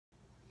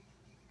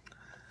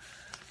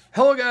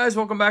Hello guys,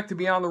 welcome back to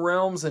Beyond the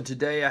Realms, and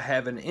today I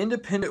have an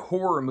independent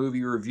horror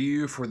movie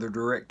review for the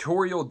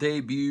directorial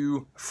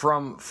debut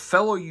from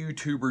fellow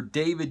YouTuber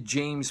David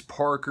James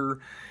Parker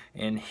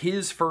and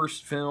his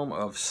first film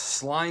of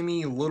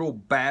Slimy Little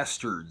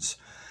Bastards.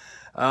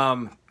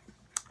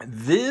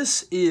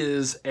 This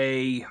is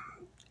a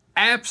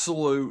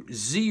absolute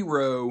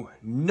zero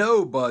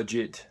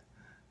budget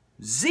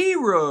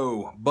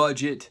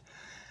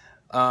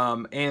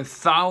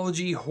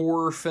anthology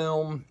horror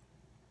film.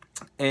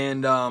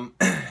 And,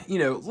 you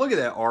know, look at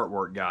that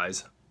artwork,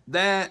 guys.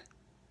 I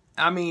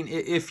mean,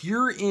 if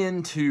you're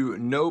into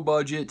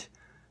no-budget,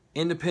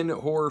 independent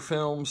horror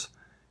films,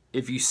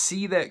 if you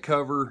see that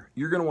cover,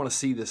 you're going to want to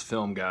see this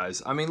film,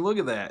 guys. I mean, look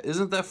at that.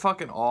 Isn't that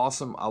fucking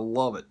awesome? I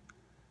love it.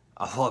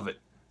 I love it.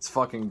 It's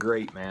fucking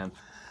great, man.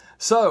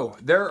 So,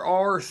 there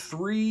are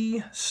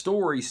 3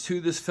 stories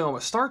to this film.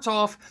 It starts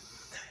off,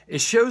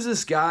 it shows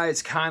this guy,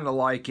 it's kind of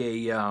like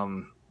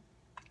a,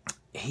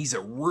 he's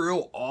a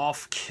real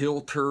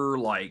off-kilter,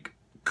 like,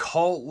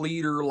 cult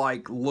leader,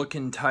 like,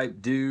 looking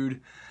type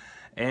dude.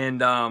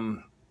 And,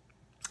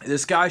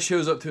 this guy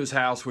shows up to his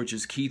house, which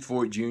is Keith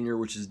Voigt Jr.,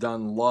 which has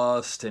done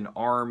Lust and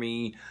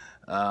Army,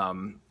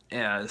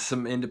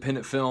 some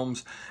independent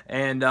films.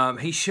 And,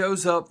 he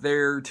shows up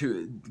there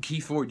to,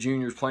 Keith Voigt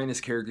Jr. is playing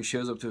this character,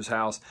 shows up to his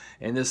house,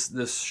 and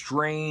this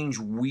strange,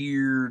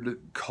 weird,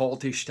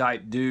 cultish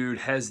type dude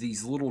has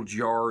these little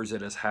jars at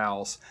his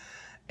house.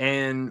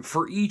 And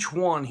for each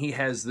one, he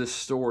has this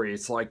story.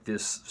 It's like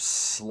this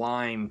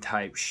slime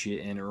type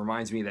shit, and it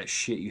reminds me of that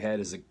shit you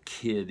had as a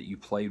kid that you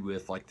played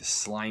with, like the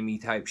slimy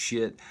type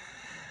shit.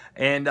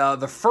 And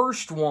the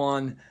first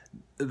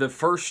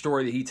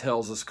story that he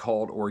tells is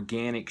called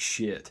Organic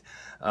Shit.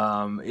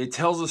 It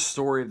tells a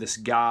story of this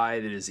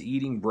guy that is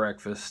eating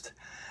breakfast,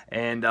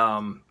 and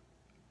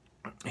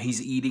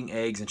he's eating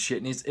eggs and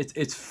shit, and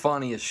it's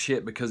funny as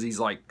shit because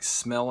he's like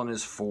smelling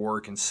his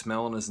fork and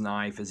smelling his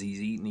knife as he's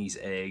eating these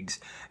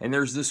eggs, and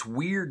there's this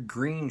weird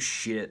green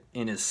shit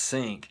in his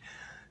sink.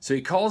 So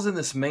he calls in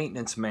this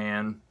maintenance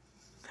man,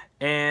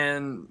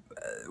 and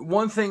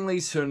one thing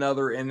leads to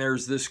another, and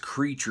there's this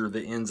creature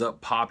that ends up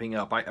popping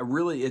up. I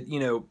really, you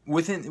know,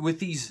 with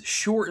these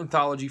short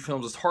anthology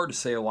films, it's hard to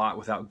say a lot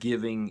without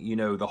giving, you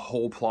know, the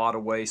whole plot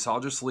away, so I'll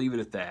just leave it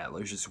at that.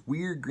 There's this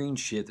weird green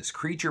shit, this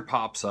creature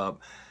pops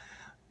up,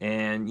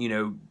 and, you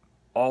know,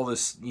 all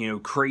this, you know,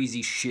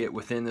 crazy shit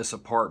within this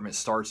apartment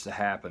starts to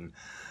happen.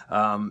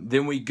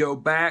 Then we go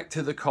back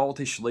to the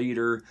cultish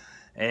leader,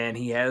 and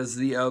he has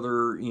the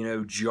other, you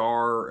know,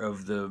 jar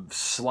of the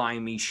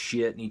slimy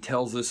shit, and he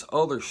tells this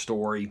other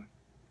story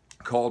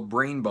called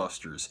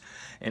Brainbusters.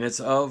 And it's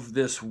of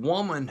this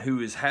woman who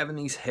is having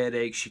these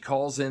headaches. She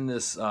calls in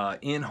this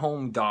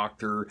in-home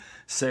doctor,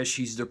 says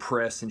she's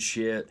depressed and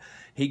shit.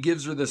 He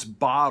gives her this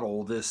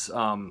bottle, this,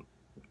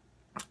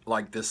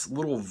 like this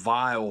little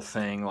vial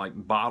thing, like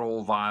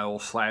bottle vial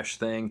slash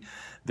thing,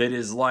 that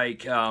is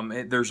like,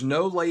 there's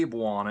no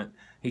label on it.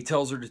 He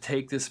tells her to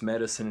take this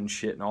medicine and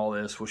shit and all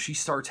this. Well, she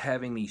starts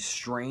having these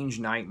strange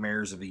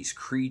nightmares of these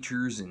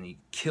creatures and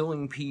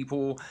killing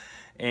people,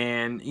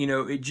 and, you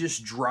know, it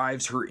just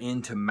drives her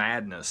into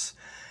madness.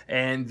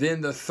 And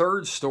then the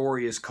third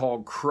story is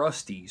called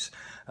Krusties.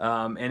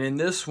 And in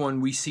this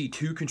one, we see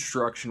 2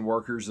 construction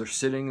workers. They're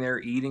sitting there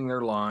eating their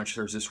lunch.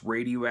 There's this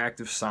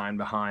radioactive sign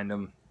behind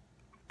them.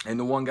 And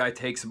the one guy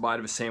takes a bite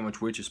of a sandwich,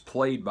 which is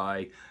played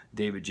by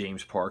David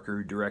James Parker,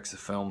 who directs the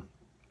film.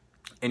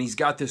 And he's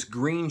got this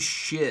green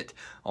shit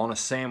on a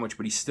sandwich,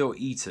 but he still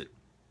eats it.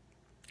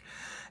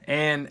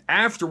 And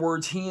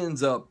afterwards, he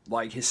ends up,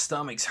 like, his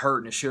stomach's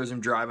hurting. It shows him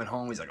driving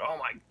home. He's like, oh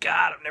my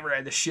God, I've never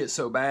had this shit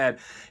so bad.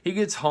 He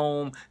gets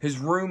home. His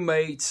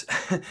roommates,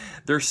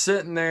 they're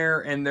sitting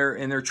there, and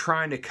they're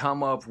trying to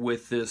come up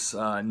with this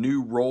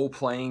new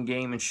role-playing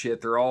game and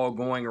shit. They're all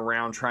going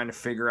around trying to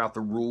figure out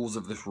the rules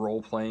of this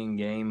role-playing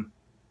game.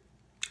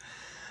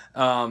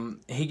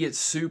 He gets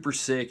super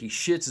sick. He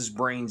shits his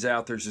brains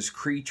out. There's this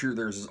creature.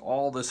 There's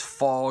all this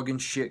fog and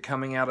shit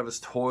coming out of his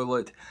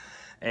toilet.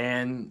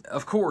 And,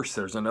 of course,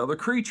 there's another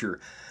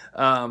creature.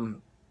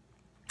 And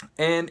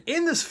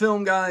in this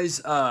film, guys,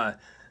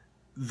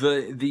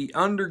 the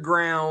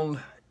underground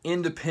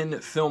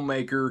independent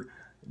filmmaker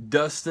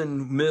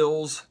Dustin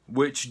Mills,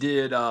 which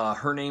did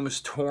Her Name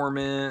is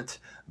Torment,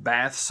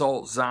 Bath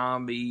Salt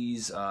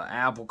Zombies,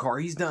 Apple Car.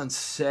 He's done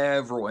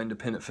several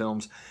independent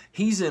films.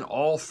 He's in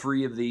all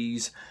 3 of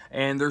these.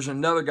 And there's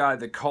another guy,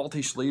 the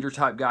cultish leader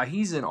type guy.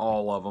 He's in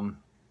all of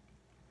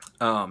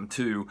them,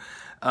 too.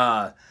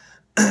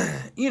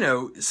 You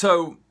know,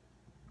 so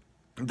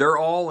they're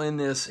all in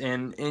this,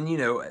 and you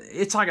know,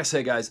 it's like I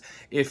said, guys,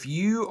 if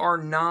you are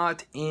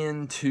not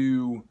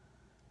into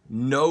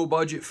no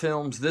budget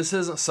films, this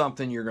isn't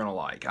something you're gonna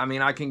like. I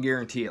mean, I can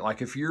guarantee it.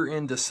 Like, if you're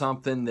into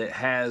something that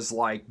has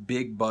like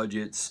big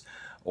budgets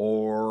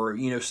or,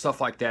 you know,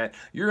 stuff like that,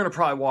 you're gonna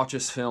probably watch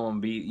this film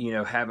and be, you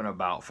know, having a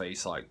about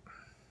face like.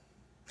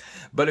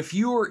 But if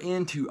you are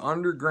into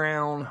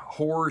underground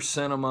horror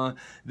cinema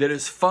that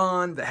is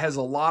fun, that has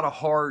a lot of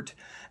heart,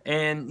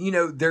 and, you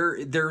know,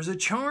 there's a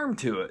charm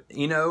to it,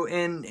 you know,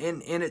 and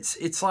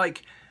it's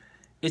like,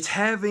 it's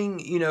having,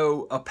 you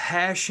know, a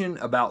passion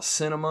about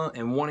cinema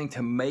and wanting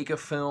to make a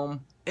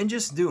film and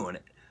just doing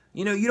it.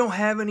 You know, you don't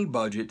have any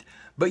budget,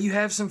 but you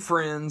have some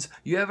friends,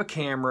 you have a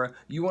camera,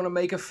 you want to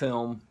make a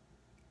film,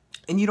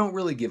 and you don't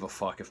really give a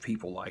fuck if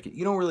people like it.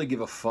 You don't really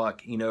give a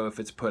fuck, you know, if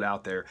it's put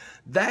out there.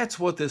 That's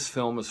what this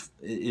film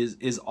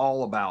is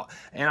all about.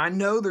 And I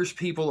know there's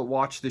people that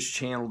watch this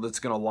channel that's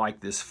going to like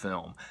this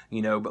film,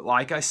 you know, but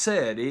like I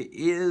said,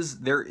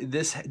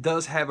 this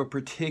does have a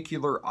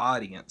particular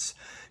audience,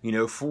 you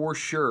know, for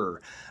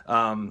sure.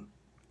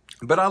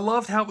 But I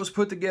loved how it was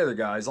put together,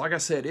 guys. Like I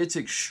said, it's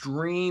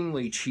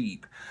extremely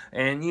cheap.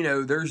 And, you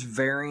know, there's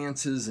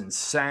variances in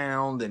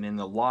sound and in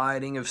the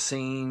lighting of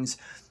scenes.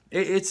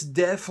 It's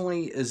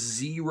definitely a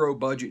zero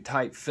budget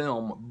type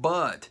film,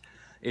 but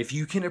if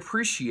you can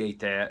appreciate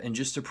that and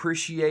just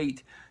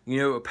appreciate, you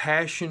know, a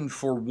passion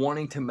for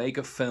wanting to make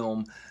a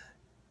film,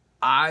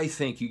 I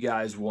think you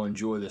guys will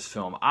enjoy this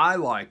film. I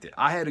liked it.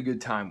 I had a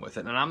good time with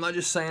it. And I'm not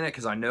just saying it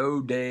because I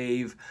know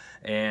Dave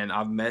and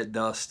I've met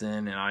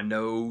Dustin and I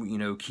know, you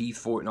know,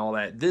 Keith Foyt and all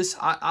that.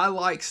 I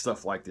like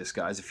stuff like this,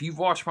 guys. If you've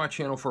watched my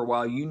channel for a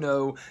while, you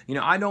know,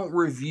 I don't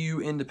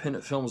review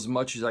independent films as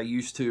much as I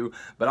used to,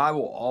 but I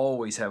will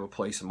always have a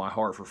place in my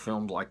heart for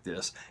films like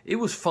this. It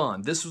was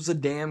fun. This was a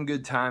damn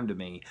good time to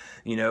me,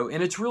 you know,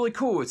 and it's really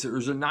cool.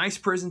 There's a nice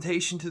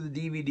presentation to the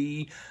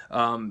DVD.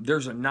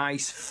 There's a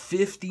nice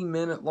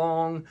 50-minute long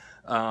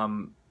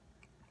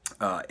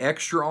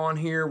extra on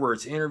here where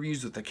it's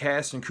interviews with the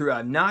cast and crew.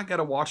 I've not got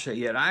to watch that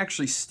yet. I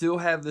actually still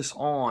have this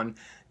on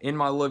in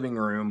my living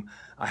room.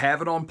 I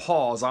have it on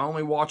pause. I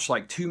only watched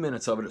like 2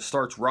 minutes of it. It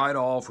starts right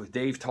off with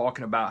Dave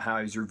talking about how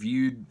he's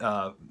reviewed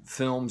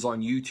films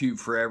on YouTube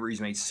forever.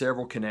 He's made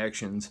several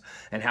connections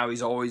and how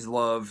he's always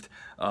loved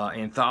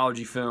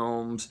anthology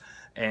films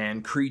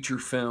and creature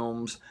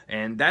films,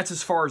 and that's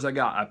as far as I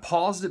got. I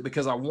paused it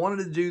because I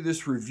wanted to do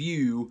this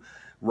review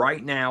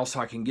right now so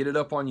I can get it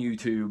up on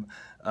YouTube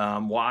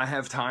while I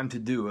have time to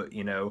do it,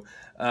 you know.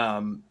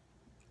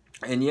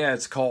 And yeah,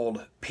 it's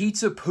called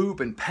Pizza, Poop,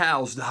 and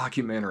Pals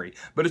Documentary.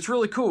 But it's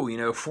really cool, you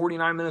know,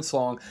 49 minutes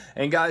long.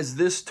 And guys,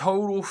 this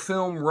total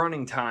film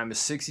running time is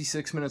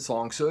 66 minutes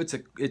long. So it's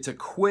a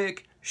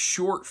quick,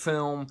 short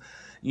film,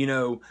 you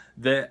know,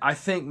 that I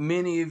think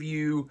many of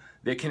you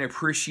that can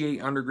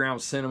appreciate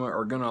underground cinema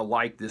are going to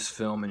like this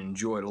film and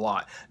enjoy it a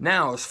lot.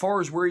 Now, as far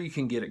as where you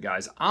can get it,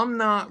 guys, I'm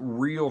not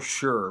real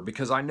sure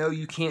because I know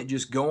you can't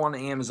just go on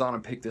Amazon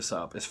and pick this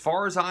up. As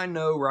far as I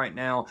know right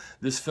now,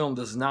 this film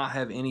does not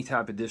have any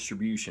type of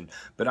distribution,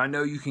 but I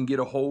know you can get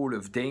a hold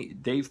of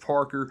Dave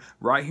Parker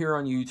right here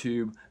on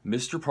YouTube,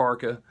 Mr.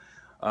 Parka,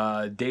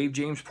 Dave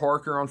James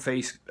Parker on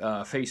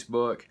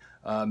Facebook,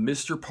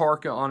 Mr.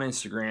 Parka on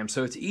Instagram.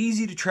 So it's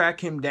easy to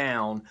track him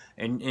down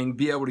and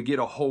be able to get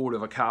a hold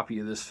of a copy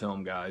of this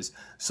film, guys.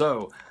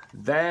 So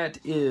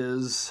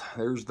there's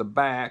the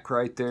back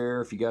right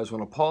there. If you guys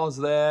want to pause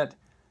that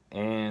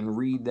and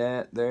read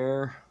that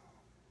there.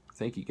 I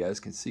think you guys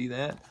can see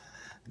that.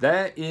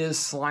 That is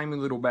Slimy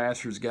Little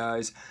Bastards,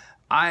 guys.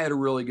 I had a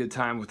really good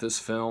time with this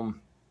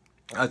film.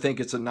 I think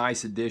it's a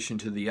nice addition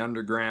to the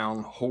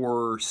underground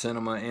horror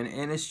cinema,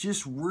 and it's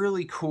just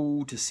really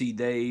cool to see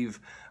Dave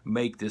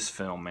make this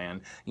film,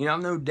 man. You know,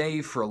 I've known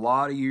Dave for a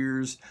lot of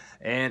years,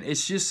 and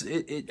it's just,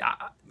 you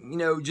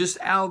know, just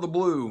out of the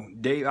blue,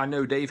 I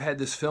know Dave had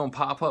this film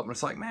pop up, and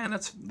it's like, man,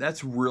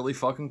 that's really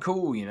fucking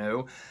cool, you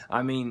know.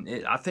 I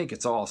mean, I think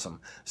it's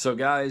awesome. So,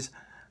 guys,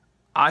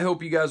 I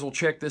hope you guys will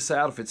check this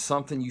out if it's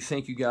something you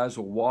think you guys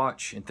will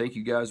watch and think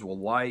you guys will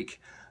like.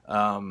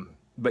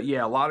 But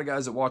yeah, a lot of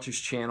guys that watch this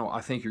channel,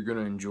 I think you're going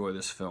to enjoy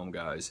this film,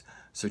 guys.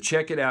 So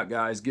check it out,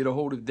 guys. Get a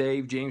hold of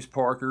Dave James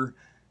Parker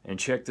and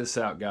check this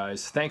out,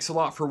 guys. Thanks a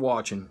lot for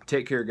watching.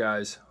 Take care,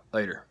 guys.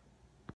 Later.